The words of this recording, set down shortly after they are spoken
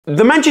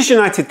The Manchester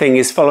United thing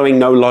is following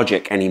no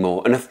logic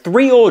anymore, and a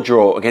 3-3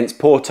 draw against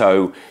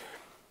Porto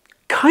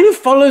kind of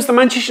follows the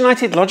Manchester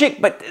United logic,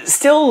 but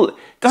still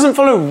doesn't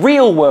follow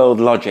real-world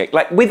logic.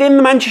 Like, within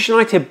the Manchester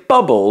United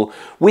bubble,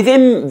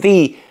 within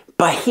the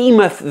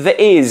behemoth that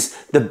is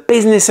the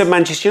business of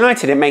Manchester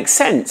United, it makes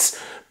sense.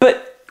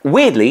 But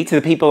weirdly, to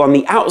the people on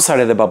the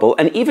outside of the bubble,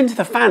 and even to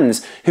the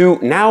fans who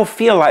now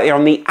feel like they're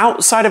on the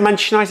outside of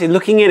Manchester United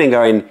looking in and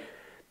going,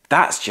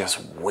 that's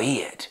just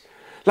weird.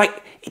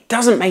 Like, it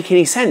doesn't make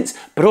any sense,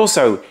 but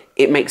also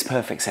it makes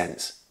perfect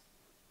sense.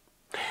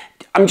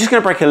 I'm just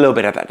going to break a little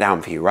bit of that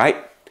down for you, right?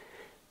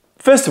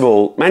 First of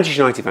all,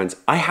 Manchester United fans,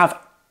 I have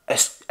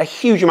a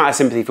huge amount of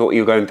sympathy for what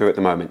you're going through at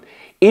the moment.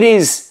 It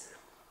is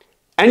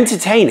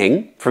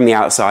entertaining from the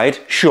outside,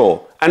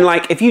 sure. And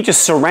like, if you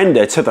just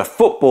surrender to the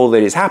football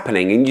that is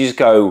happening and you just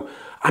go,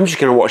 I'm just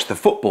going to watch the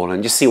football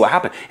and just see what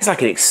happens. It's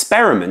like an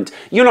experiment.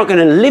 You're not going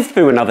to live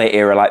through another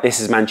era like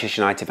this as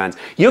Manchester United fans.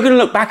 You're going to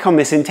look back on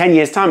this in 10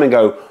 years' time and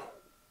go,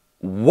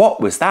 what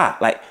was that?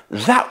 Like,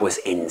 that was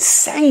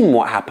insane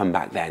what happened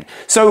back then.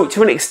 So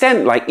to an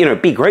extent, like, you know,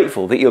 be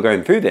grateful that you're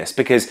going through this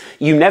because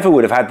you never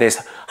would have had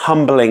this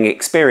humbling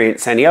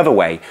experience any other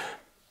way.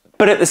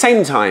 But at the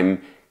same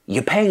time,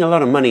 you're paying a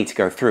lot of money to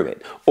go through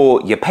it,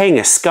 or you're paying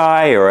a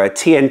Sky or a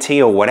TNT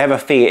or whatever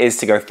fee it is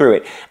to go through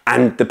it.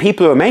 And the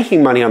people who are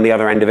making money on the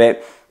other end of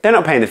it, they're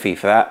not paying the fee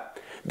for that.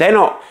 They're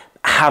not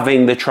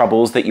having the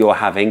troubles that you're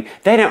having.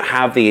 They don't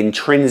have the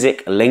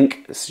intrinsic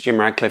link. This is Jim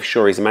Radcliffe,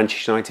 sure, he's a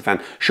Manchester United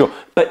fan, sure,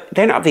 but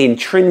they don't have the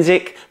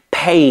intrinsic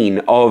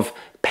pain of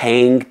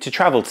paying to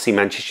travel to see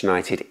Manchester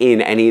United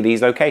in any of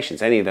these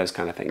locations, any of those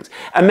kind of things.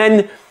 And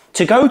then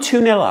to go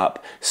 2-0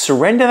 up,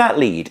 surrender that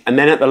lead, and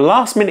then at the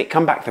last minute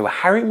come back through a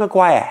Harry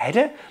Maguire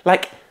header,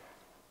 like,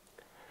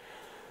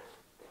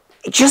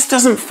 it just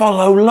doesn't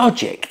follow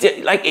logic.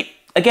 Like,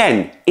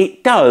 again,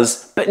 it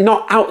does, but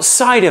not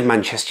outside of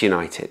Manchester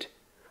United.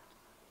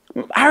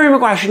 Harry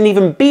Maguire shouldn't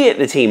even be at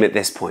the team at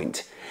this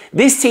point.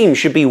 This team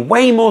should be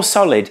way more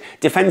solid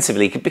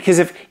defensively because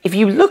if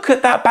you look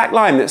at that back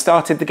line that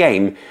started the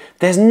game,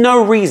 there's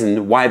no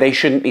reason why they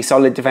shouldn't be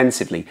solid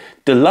defensively.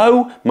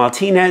 Dalot,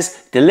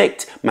 Martinez, De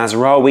Ligt,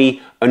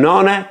 Mazraoui,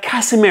 Onana,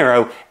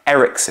 Casemiro,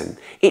 Eriksen.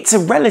 It's a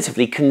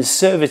relatively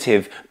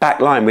conservative back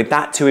line with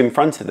that two in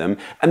front of them.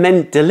 And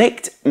then De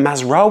Ligt,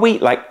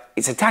 Mazraoui, like,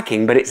 it's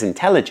attacking, but it's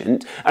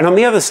intelligent. And on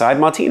the other side,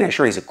 Martinez,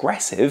 sure, he's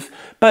aggressive,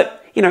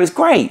 but, you know, it's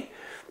great.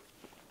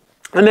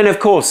 And then, of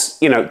course,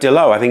 you know,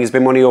 Dalot, I think, has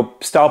been one of your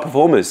star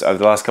performers over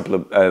the last couple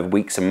of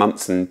weeks and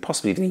months and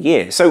possibly even a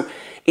year. So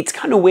it's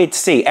kind of weird to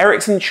see.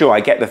 Eriksen, sure, I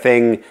get the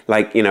thing.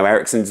 Like, you know,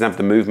 Eriksen doesn't have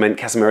the movement.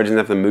 Casemiro doesn't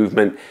have the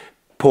movement.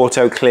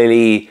 Porto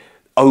clearly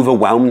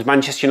overwhelmed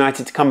Manchester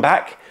United to come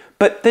back.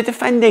 But the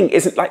defending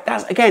isn't like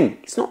that. Again,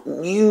 it's not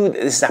new that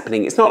this is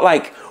happening. It's not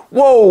like,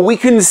 whoa, we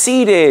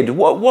conceded.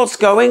 What's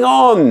going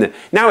on?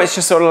 Now it's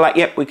just sort of like,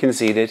 yep, we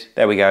conceded.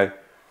 There we go.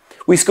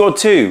 We scored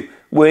 2.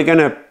 We're going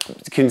to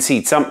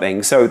concede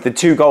something. So the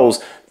two goals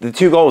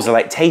are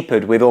like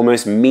tapered with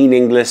almost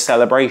meaningless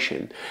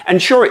celebration.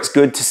 And sure, it's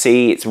good to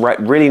see. It's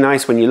really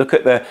nice when you look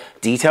at the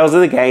details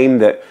of the game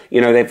that, you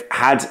know, they've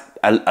had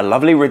a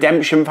lovely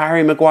redemption for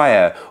Harry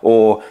Maguire,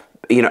 or,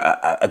 you know,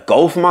 a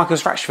goal for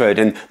Marcus Rashford,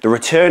 and the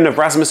return of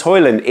Rasmus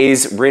Højlund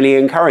is really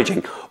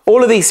encouraging.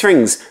 All of these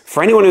things,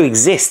 for anyone who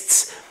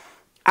exists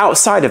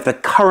outside of the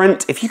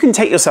current, if you can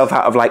take yourself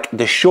out of like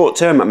the short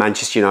term at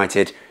Manchester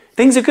United,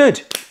 things are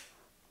good.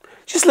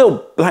 Just a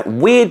little like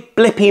weird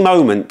blippy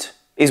moment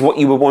is what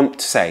you would want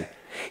to say.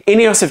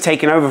 Ineos have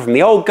taken over from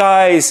the old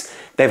guys.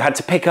 They've had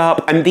to pick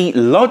up. And the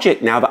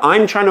logic now that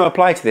I'm trying to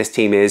apply to this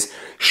team is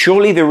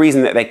surely the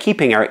reason that they're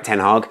keeping Erik ten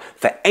Hag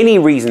for any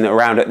reason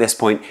around at this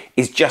point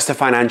is just a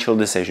financial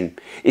decision.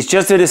 It's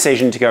just a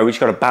decision to go, we've just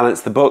got to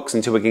balance the books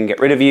until we can get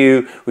rid of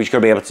you. We've just got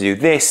to be able to do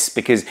this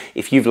because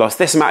if you've lost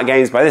this amount of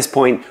games by this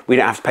point, we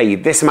don't have to pay you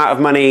this amount of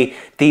money.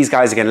 These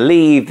guys are going to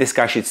leave. This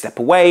guy should step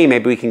away.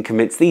 Maybe we can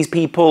convince these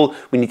people.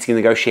 We need to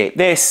negotiate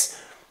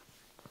this.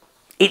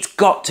 It's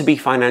got to be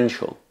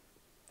financial.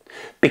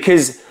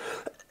 Because,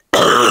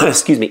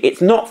 excuse me,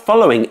 it's not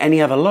following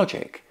any other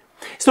logic.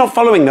 It's not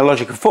following the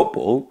logic of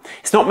football.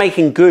 It's not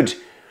making good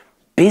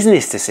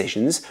business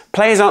decisions.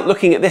 Players aren't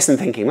looking at this and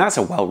thinking, that's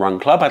a well-run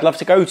club, I'd love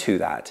to go to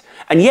that.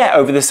 And yet,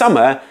 over the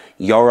summer,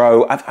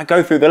 Euro, I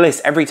go through the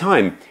list every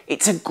time.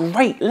 It's a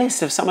great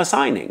list of summer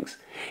signings.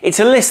 It's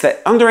a list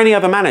that, under any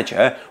other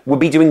manager, would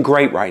be doing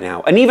great right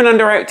now. And even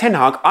under Erik ten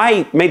Hag,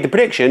 I made the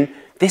prediction,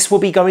 this will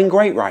be going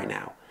great right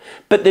now.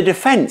 But the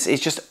defence is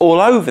just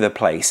all over the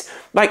place.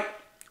 Like,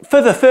 for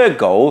the third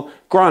goal,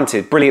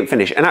 granted, brilliant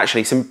finish, and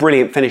actually some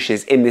brilliant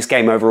finishes in this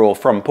game overall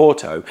from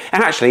Porto.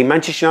 And actually,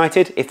 Manchester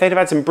United, if they'd have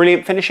had some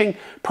brilliant finishing,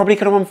 probably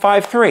could have won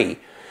 5-3.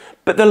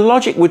 But the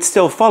logic would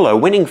still follow.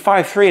 Winning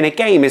 5-3 in a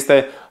game is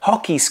the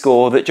hockey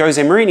score that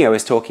Jose Mourinho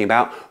is talking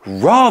about,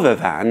 rather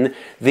than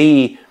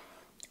the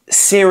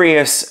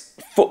serious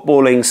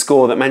footballing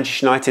score that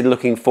Manchester United are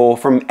looking for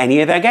from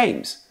any of their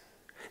games.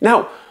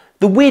 Now,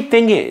 the weird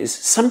thing is,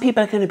 some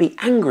people are going to be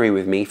angry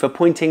with me for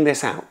pointing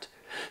this out.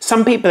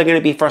 Some people are going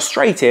to be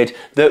frustrated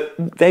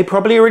that they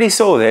probably already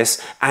saw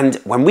this, and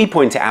when we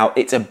point it out,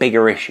 it's a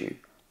bigger issue.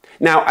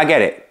 Now, I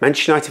get it.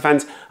 Manchester United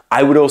fans,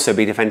 I would also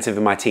be defensive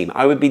of my team.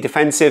 I would be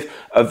defensive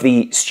of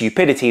the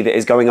stupidity that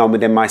is going on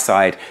within my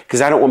side,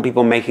 because I don't want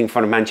people making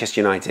fun of Manchester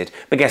United.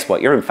 But guess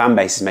what? Your own fan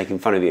base is making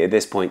fun of you at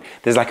this point.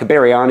 There's like a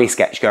Biryani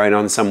sketch going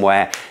on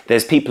somewhere.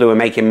 There's people who are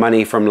making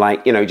money from,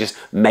 like, you know, just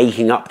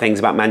making up things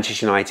about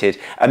Manchester United.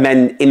 And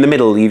then in the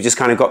middle, you've just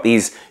kind of got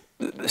these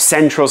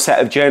central set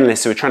of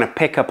journalists who are trying to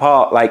pick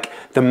apart like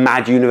the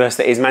mad universe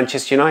that is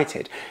Manchester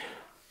United.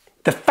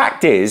 The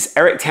fact is,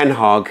 Erik ten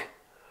Hag,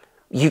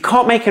 you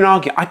can't make an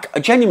argument, I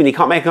genuinely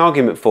can't make an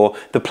argument for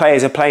the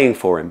players are playing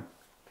for him.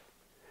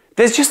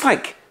 There's just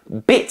like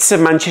bits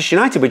of Manchester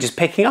United we're just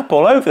picking up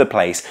all over the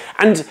place,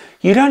 and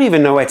you don't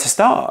even know where to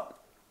start.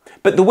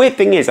 But the weird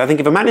thing is, I think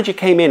if a manager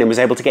came in and was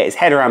able to get his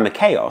head around the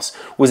chaos,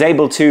 was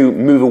able to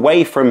move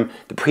away from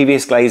the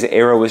previous Glazer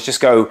era, was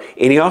just go,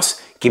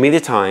 Ineos, give me the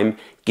time,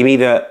 give me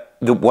the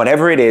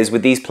whatever it is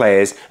with these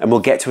players, and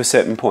we'll get to a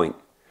certain point.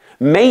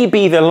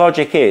 Maybe the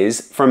logic is,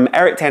 from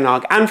Erik ten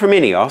Hag and from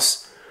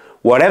Ineos,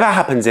 whatever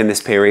happens in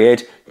this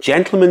period,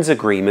 gentleman's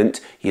agreement,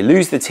 you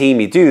lose the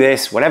team, you do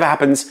this, whatever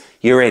happens,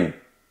 you're in.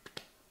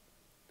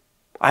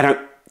 I don't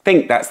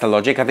think that's the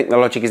logic. I think the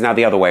logic is now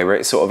the other way, where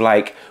it's sort of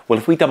like, well,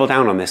 if we double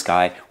down on this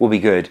guy, we'll be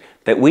good.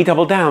 That we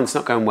double down, it's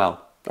not going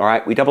well. All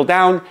right, we double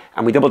down,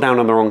 and we double down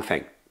on the wrong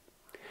thing.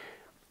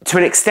 To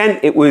an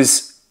extent, it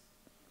was,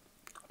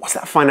 what's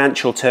that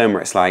financial term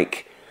where it's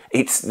like,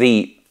 it's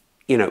the,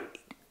 you know,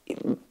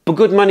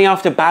 good money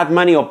after bad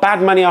money, or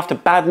bad money after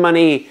bad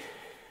money.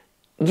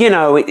 You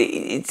know,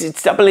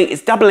 it's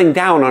doubling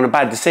down on a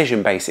bad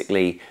decision,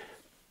 basically.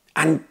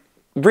 And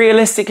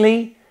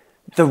realistically,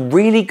 the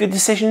really good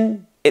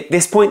decision at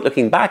this point,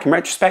 looking back in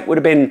retrospect, would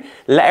have been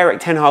let Erik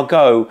ten Hag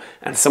go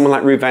and someone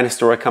like Ruud van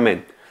Nistelrooy come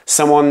in.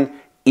 Someone,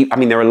 I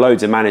mean, there are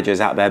loads of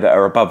managers out there that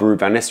are above Ruud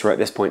van Nistelrooy at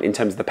this point in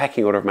terms of the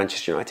pecking order of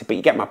Manchester United, but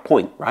you get my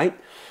point, right?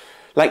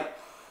 Like,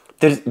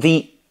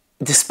 the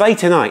display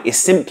tonight is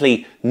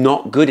simply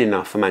not good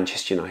enough for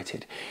Manchester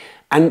United.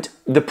 And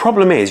the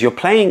problem is, you're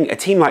playing a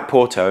team like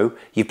Porto,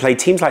 you've played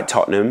teams like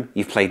Tottenham,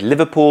 you've played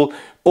Liverpool.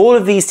 All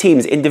of these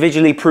teams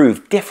individually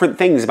prove different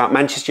things about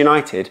Manchester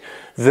United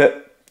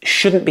that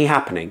shouldn't be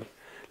happening.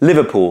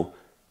 Liverpool,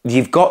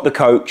 you've got the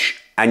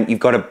coach and you've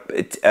got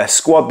a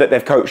squad that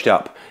they've coached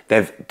up.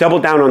 They've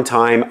doubled down on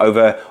time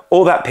over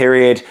all that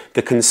period.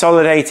 The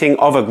consolidating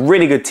of a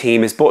really good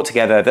team is brought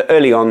together that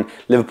early on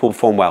Liverpool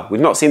performed well.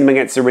 We've not seen them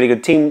against a really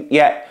good team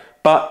yet,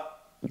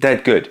 but they're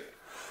good.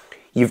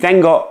 You've then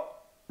got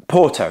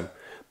Porto.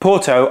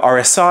 Porto are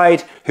a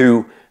side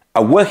who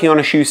are working on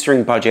a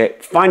shoestring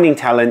budget, finding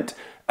talent,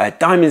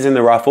 diamonds in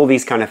the rough, all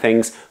these kind of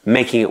things,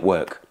 making it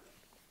work.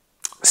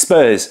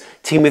 Spurs,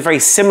 team with very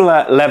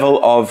similar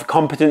level of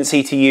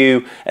competency to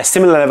you, a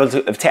similar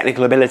level of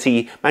technical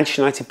ability.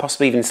 Manchester United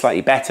possibly even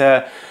slightly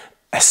better.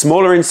 A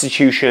smaller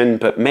institution,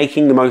 but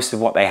making the most of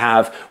what they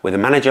have with a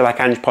manager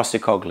like Ange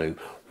Postecoglou.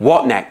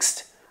 What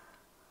next?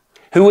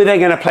 Who are they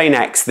going to play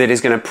next that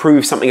is going to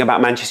prove something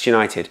about Manchester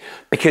United?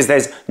 Because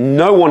there's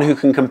no one who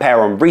can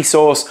compare on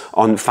resource,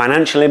 on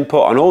financial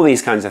input, on all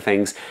these kinds of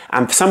things.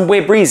 And for some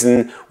weird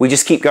reason, we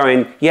just keep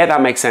going, yeah,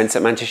 that makes sense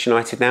at Manchester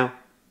United now.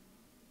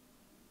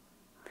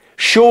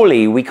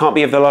 Surely we can't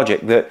be of the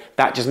logic that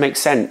that just makes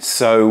sense.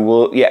 So,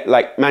 well, yeah,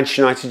 like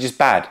Manchester United is just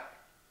bad.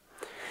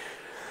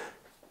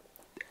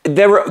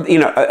 There were, you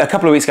know, a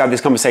couple of weeks ago I had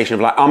this conversation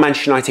of like, are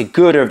Manchester United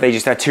good, or have they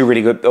just had two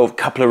really good, or a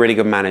couple of really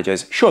good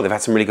managers? Sure, they've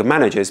had some really good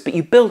managers, but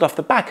you build off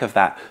the back of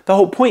that. The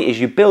whole point is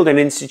you build an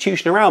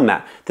institution around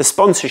that. The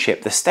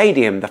sponsorship, the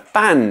stadium, the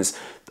fans,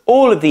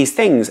 all of these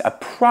things are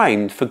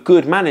primed for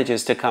good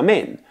managers to come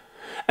in.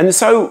 And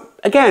so,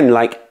 again,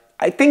 like,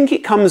 I think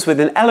it comes with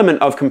an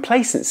element of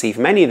complacency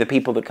from many of the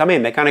people that come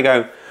in. They kind of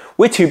go,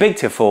 we're too big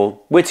to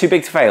fall, we're too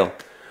big to fail.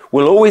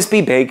 We'll always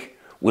be big,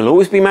 we'll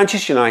always be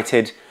Manchester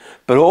United.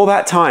 But all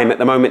that time at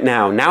the moment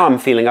now I'm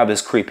feeling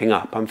others creeping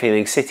up. I'm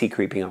feeling City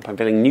creeping up. I'm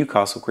feeling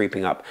Newcastle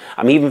creeping up.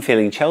 I'm even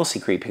feeling Chelsea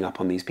creeping up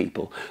on these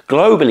people.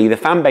 Globally, the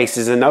fan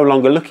bases are no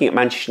longer looking at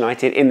Manchester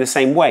United in the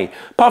same way.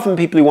 Apart from the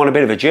people who want a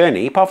bit of a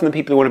journey, apart from the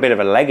people who want a bit of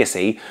a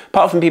legacy,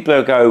 apart from people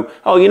who go,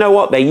 oh, you know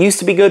what, they used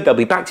to be good, they'll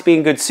be back to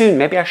being good soon,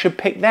 maybe I should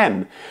pick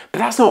them. But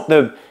that's not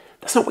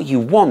what you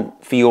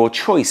want for your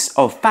choice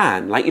of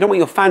fan. Like, you don't want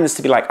your fans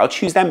to be like, I'll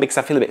choose them because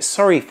I feel a bit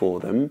sorry for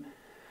them.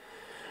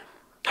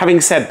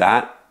 Having said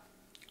that,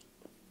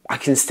 I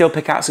can still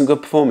pick out some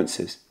good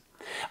performances.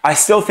 I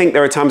still think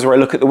there are times where I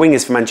look at the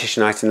wingers for Manchester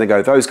United and they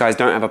go, those guys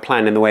don't have a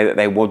plan in the way that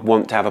they would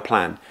want to have a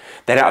plan.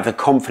 They don't have the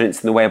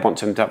confidence in the way I want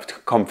them to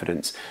have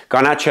confidence.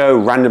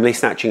 Garnacho randomly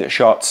snatching at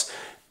shots.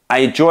 I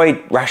enjoyed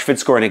Rashford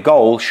scoring a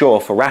goal,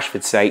 sure, for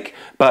Rashford's sake,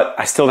 but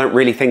I still don't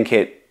really think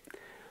it,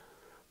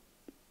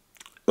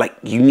 like,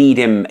 you need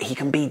him. He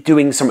can be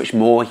doing so much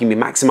more. He can be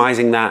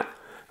maximising that.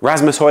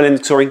 Rasmus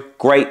Højlund scoring,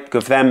 great,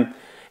 good for them.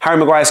 Harry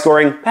Maguire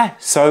scoring,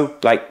 so,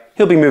 like,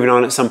 he'll be moving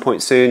on at some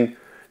point soon.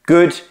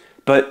 Good,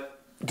 but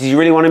did you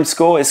really want him to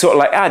score? It's sort of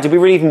like, did we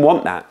really even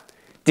want that?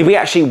 Did we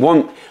actually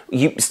want,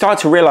 you start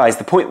to realise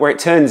the point where it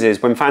turns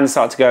is when fans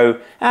start to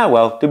go,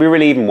 well, did we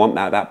really even want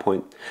that at that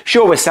point?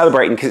 Sure, we're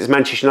celebrating because it's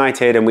Manchester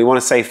United and we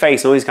want to save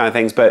face and all these kind of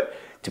things, but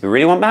did we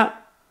really want that?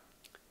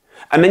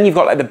 And then you've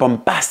got like the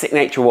bombastic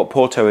nature of what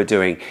Porto are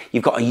doing.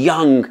 You've got a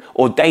young,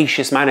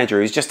 audacious manager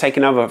who's just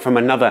taken over from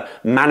another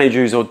manager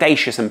who's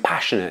audacious and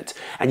passionate.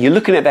 And you're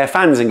looking at their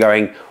fans and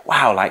going,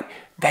 wow, like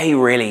they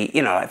really,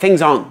 like,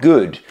 things aren't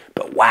good,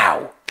 but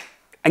wow.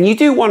 And you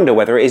do wonder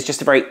whether it is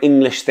just a very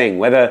English thing,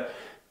 whether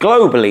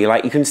globally,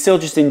 like, you can still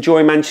just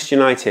enjoy Manchester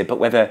United, but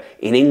whether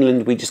in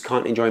England we just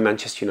can't enjoy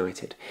Manchester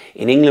United.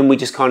 In England we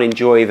just can't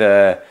enjoy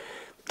the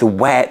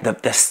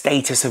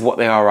status of what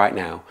they are right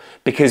now,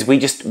 because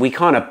we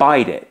can't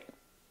abide it.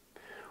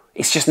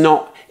 It's just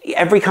not.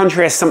 Every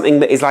country has something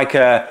that is like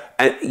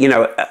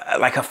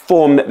like a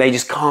form that they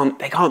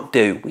can't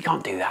do. We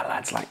can't do that,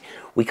 lads. Like,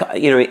 we can't,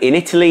 in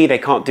Italy they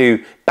can't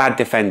do bad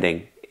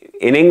defending.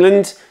 In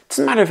England, it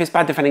doesn't matter if it's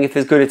bad defending if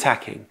there's good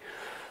attacking.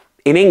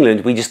 In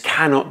England, we just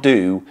cannot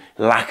do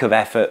lack of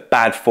effort,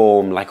 bad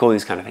form, like all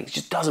these kind of things. It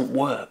just doesn't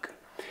work.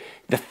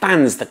 The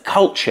fans, the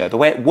culture, the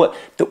way it works,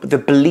 the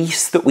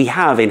beliefs that we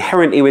have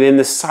inherently within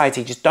the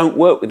society just don't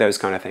work with those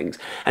kind of things.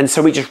 And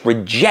so we just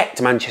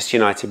reject Manchester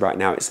United right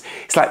now. It's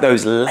like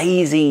those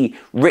lazy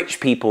rich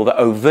people that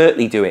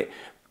overtly do it.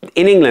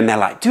 In England, they're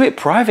like, do it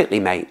privately,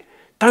 mate.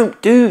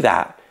 Don't do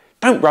that.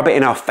 Don't rub it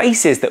in our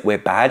faces that we're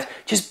bad.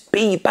 Just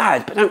be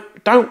bad,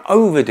 but don't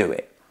overdo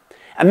it.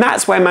 And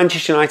that's where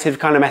Manchester United have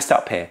kind of messed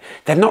up here.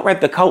 They've not read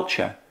the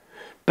culture.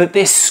 But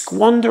this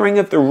squandering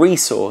of the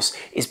resource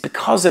is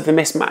because of the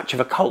mismatch of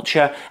a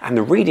culture and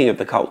the reading of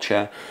the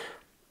culture.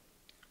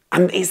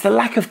 And it's the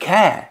lack of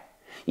care.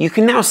 You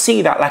can now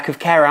see that lack of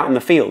care out on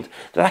the field.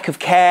 The lack of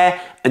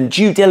care and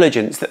due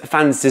diligence that the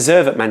fans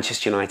deserve at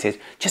Manchester United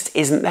just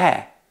isn't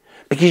there.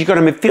 Because you've got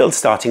a midfield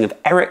starting of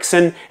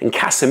Eriksen and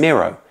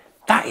Casemiro.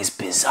 That is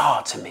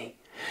bizarre to me.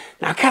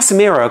 Now,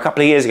 Casemiro, a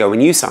couple of years ago,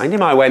 when you signed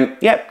him, I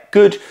went, yep,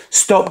 good,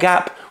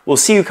 stopgap. We'll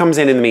see who comes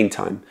in the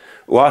meantime.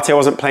 Uarte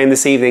wasn't playing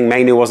this evening,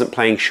 Mainu wasn't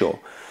playing, sure.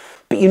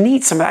 But you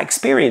need some of that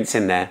experience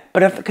in there.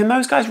 But can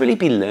those guys really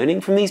be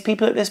learning from these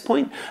people at this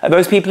point? Are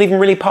those people even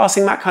really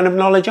passing that kind of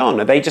knowledge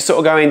on? Are they just sort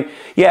of going,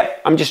 yeah,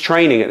 I'm just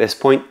training at this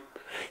point?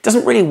 It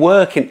doesn't really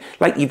work.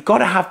 Like, you've got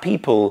to have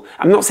people.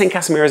 I'm not saying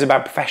Casemiro is a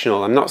bad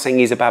professional. I'm not saying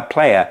he's a bad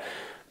player.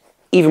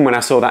 Even when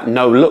I saw that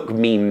no-look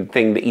meme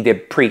thing that he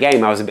did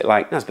pre-game, I was a bit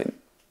like, that's a bit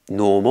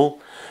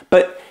normal.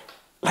 But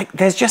like,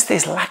 there's just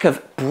this lack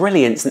of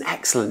brilliance and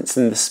excellence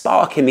and the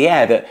spark in the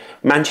air that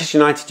Manchester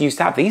United used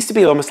to have. There used to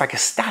be almost like a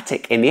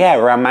static in the air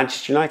around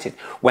Manchester United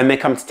when they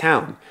come to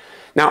town.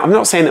 Now, I'm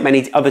not saying that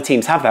many other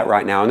teams have that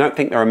right now. I don't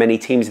think there are many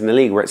teams in the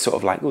league where it's sort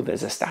of like, oh,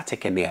 there's a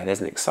static in the air,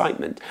 there's an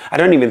excitement. I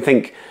don't even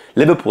think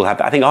Liverpool have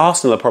that. I think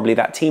Arsenal are probably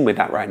that team with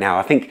that right now.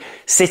 I think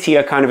City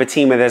are kind of a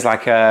team where there's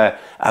like a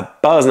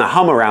buzz and a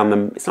hum around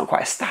them. It's not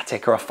quite a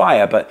static or a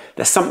fire, but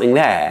there's something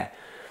there.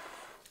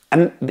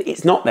 And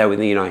it's not there with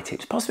the United.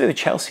 It's possibly with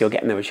Chelsea or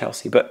getting there with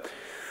Chelsea, but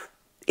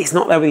it's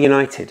not there with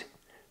United.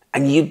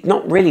 And you've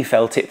not really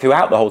felt it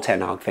throughout the whole Ten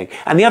Hag thing.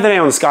 And the other day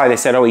on Sky, they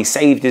said, oh, he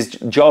saved his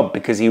job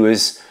because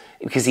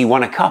he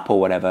won a cup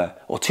or whatever,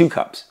 or 2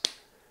 cups.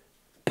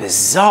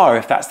 Bizarre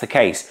if that's the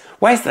case.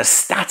 Where's the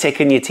static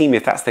in your team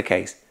if that's the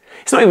case?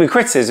 It's not even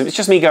criticism. It's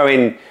just me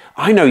going,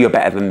 I know you're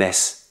better than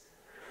this.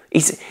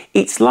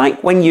 It's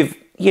like when you've,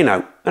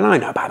 and I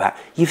know about that,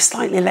 you've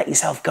slightly let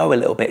yourself go a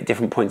little bit at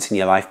different points in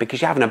your life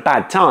because you're having a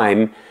bad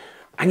time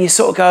and you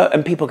sort of go,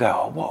 and people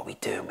go, oh, what are we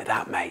doing with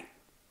that, mate?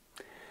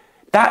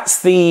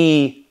 That's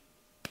when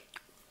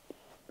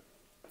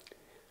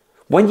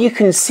you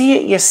can see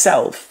it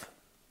yourself,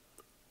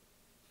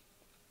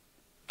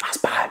 that's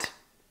bad.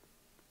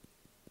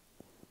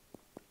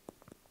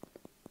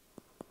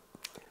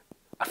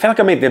 I feel like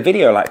I made the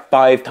video like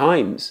 5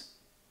 times.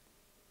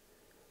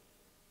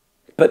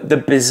 But the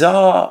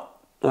bizarre,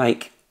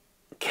 like,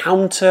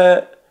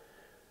 counter,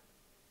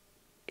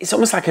 it's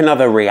almost like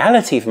another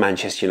reality for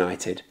Manchester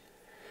United.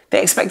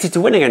 They expected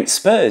to win against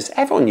Spurs.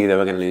 Everyone knew they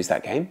were going to lose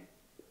that game.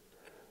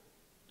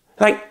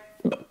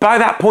 Like, by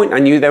that point, I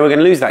knew they were going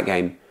to lose that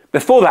game.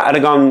 Before that, I'd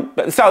have gone,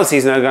 at the start of the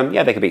season, I'd have gone,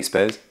 yeah, they could beat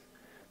Spurs.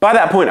 By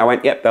that point, I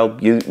went, yep, they'll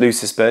lose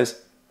to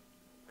Spurs.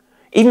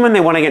 Even when they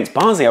won against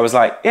Barnsley, I was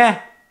like,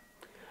 yeah.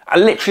 I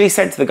literally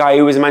said to the guy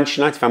who was a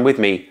Manchester United fan with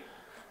me,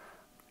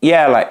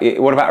 yeah, like,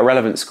 what about a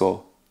relevant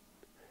score?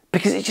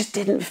 Because it just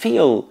didn't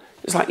feel,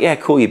 it was like, yeah,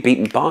 cool, you've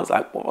beaten Barnsley.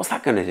 Like, what's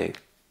that going to do?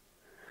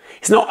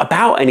 It's not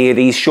about any of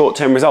these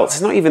short-term results.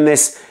 It's not even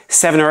this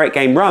 7 or 8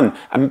 game run.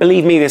 And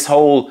believe me, this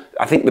whole,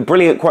 I think the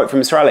brilliant quote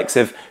from Sir Alex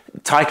of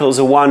titles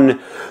are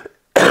won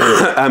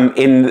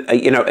in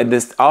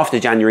this after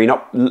January,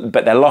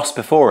 but they're lost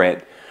before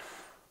it.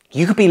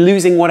 You could be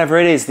losing whatever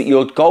it is that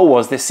your goal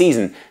was this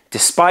season,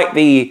 despite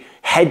the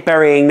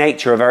head-burying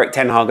nature of Erik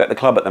ten Hag at the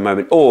club at the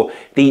moment, or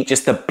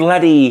just the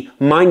bloody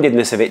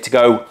mindedness of it to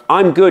go,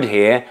 I'm good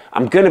here,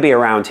 I'm going to be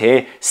around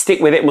here, stick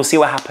with it and we'll see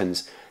what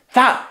happens.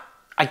 That,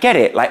 I get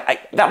it,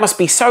 that must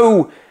be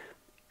so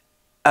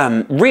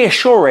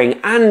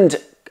reassuring and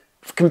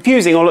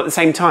confusing all at the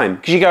same time,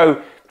 because you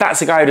go, That's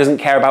a guy who doesn't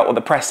care about what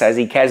the press says.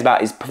 He cares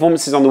about his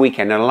performances on the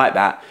weekend, and I like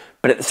that.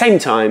 But at the same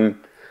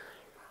time,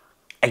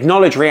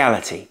 acknowledge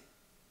reality.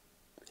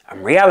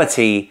 And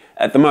reality,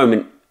 at the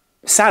moment,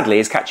 sadly,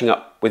 is catching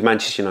up with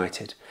Manchester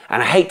United.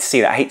 And I hate to see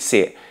that. I hate to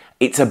see it.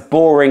 It's a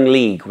boring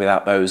league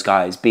without those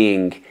guys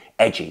being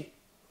edgy.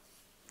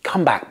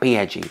 Come back, be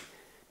edgy.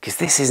 Because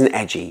this isn't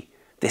edgy.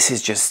 This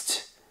is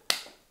just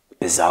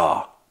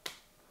bizarre.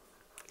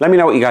 Let me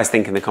know what you guys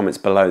think in the comments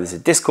below. There's a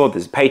Discord,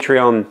 there's a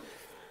Patreon.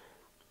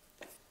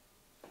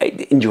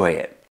 Enjoy it.